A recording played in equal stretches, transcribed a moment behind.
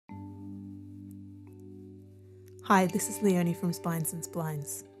Hi, this is Leonie from Spines and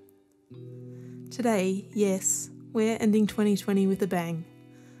Splines. Today, yes, we're ending 2020 with a bang.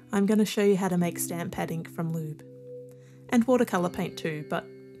 I'm going to show you how to make stamp pad ink from lube. And watercolour paint too, but,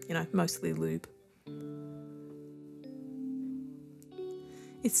 mostly lube.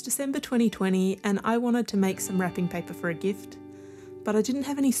 It's December 2020 and I wanted to make some wrapping paper for a gift, but I didn't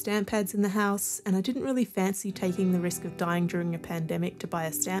have any stamp pads in the house and I didn't really fancy taking the risk of dying during a pandemic to buy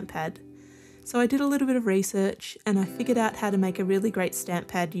a stamp pad. So I did a little bit of research and I figured out how to make a really great stamp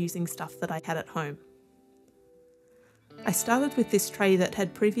pad using stuff that I had at home. I started with this tray that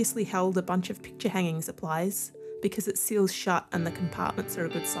had previously held a bunch of picture hanging supplies because it seals shut and the compartments are a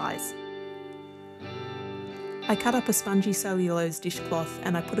good size. I cut up a spongy cellulose dishcloth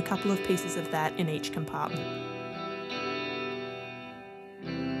and I put a couple of pieces of that in each compartment.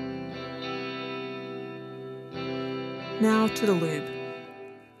 Now to the lube.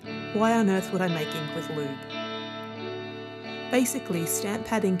 Why on earth would I make ink with lube? Basically, stamp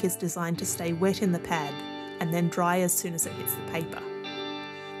pad ink is designed to stay wet in the pad and then dry as soon as it hits the paper.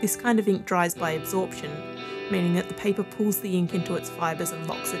 This kind of ink dries by absorption, meaning that the paper pulls the ink into its fibres and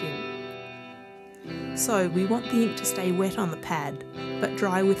locks it in. So we want the ink to stay wet on the pad, but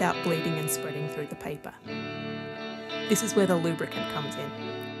dry without bleeding and spreading through the paper. This is where the lubricant comes in.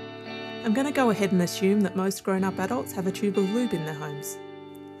 I'm going to go ahead and assume that most grown-up adults have a tube of lube in their homes.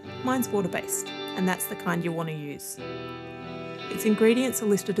 Mine's water-based, and that's the kind you want to use. Its ingredients are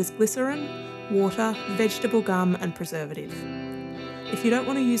listed as glycerine, water, vegetable gum and preservative. If you don't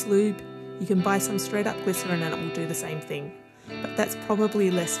want to use lube, you can buy some straight up glycerine and it will do the same thing, but that's probably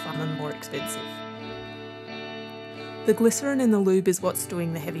less fun and more expensive. The glycerine in the lube is what's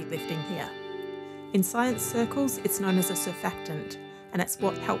doing the heavy lifting here. In science circles, it's known as a surfactant, and it's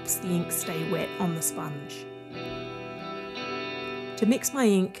what helps the ink stay wet on the sponge. To mix my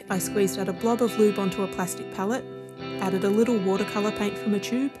ink, I squeezed out a blob of lube onto a plastic palette, added a little watercolour paint from a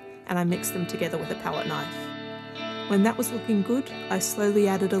tube, and I mixed them together with a palette knife. When that was looking good, I slowly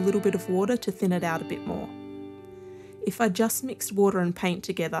added a little bit of water to thin it out a bit more. If I just mixed water and paint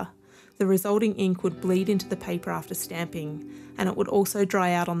together, the resulting ink would bleed into the paper after stamping, and it would also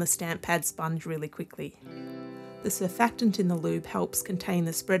dry out on the stamp pad sponge really quickly. The surfactant in the lube helps contain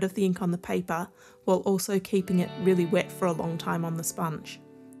the spread of the ink on the paper while also keeping it really wet for a long time on the sponge.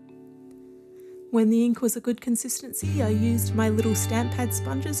 When the ink was a good consistency, I used my little stamp pad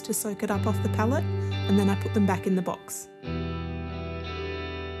sponges to soak it up off the palette, and then I put them back in the box.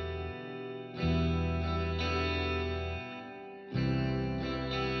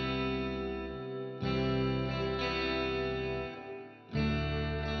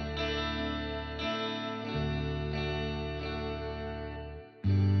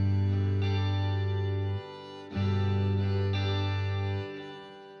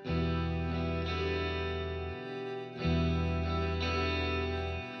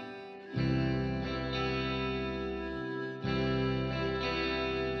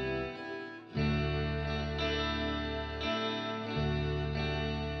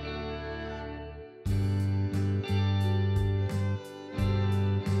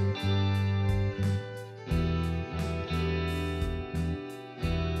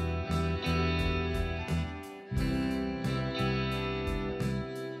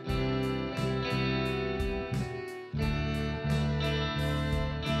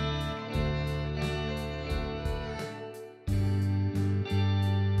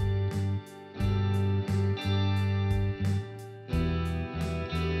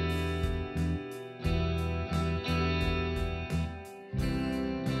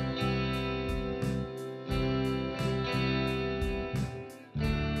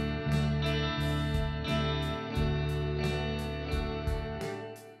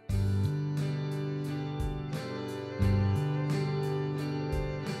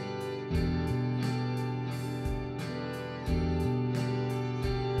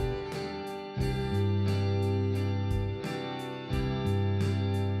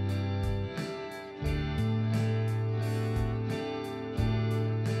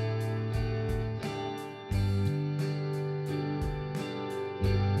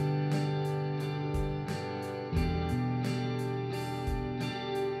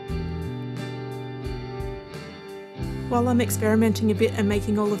 While I'm experimenting a bit and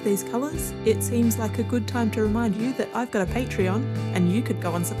making all of these colours, it seems like a good time to remind you that I've got a Patreon and you could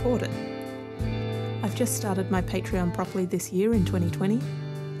go and support it. I've just started my Patreon properly this year in 2020,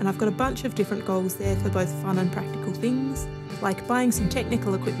 and I've got a bunch of different goals there for both fun and practical things, like buying some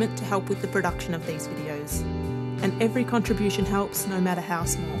technical equipment to help with the production of these videos. And every contribution helps, no matter how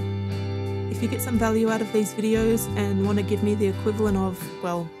small. If you get some value out of these videos and want to give me the equivalent of,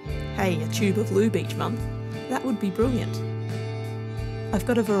 well, hey, a tube of lube each month, that would be brilliant. I've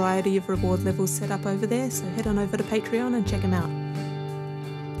got a variety of reward levels set up over there, so head on over to Patreon and check them out.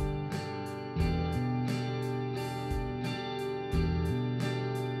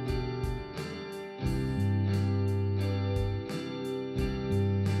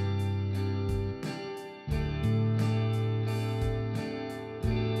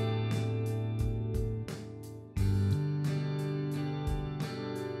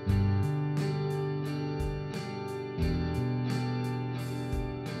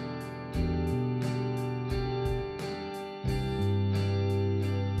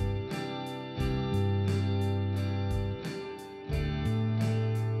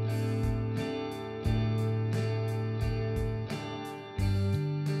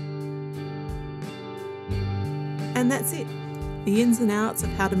 And that's it, the ins and outs of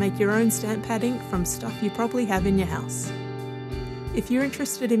how to make your own stamp pad ink from stuff you probably have in your house. If you're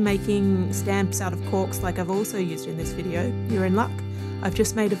interested in making stamps out of corks like I've also used in this video, you're in luck. I've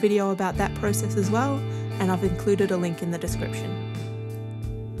just made a video about that process as well, and I've included a link in the description.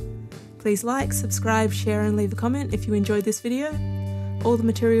 Please like, subscribe, share and leave a comment if you enjoyed this video. All the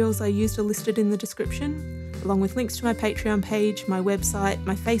materials I used are listed in the description, along with links to my Patreon page, my website,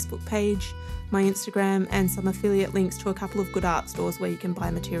 my Facebook page, my Instagram, and some affiliate links to a couple of good art stores where you can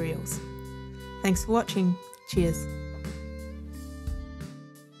buy materials. Thanks for watching. Cheers.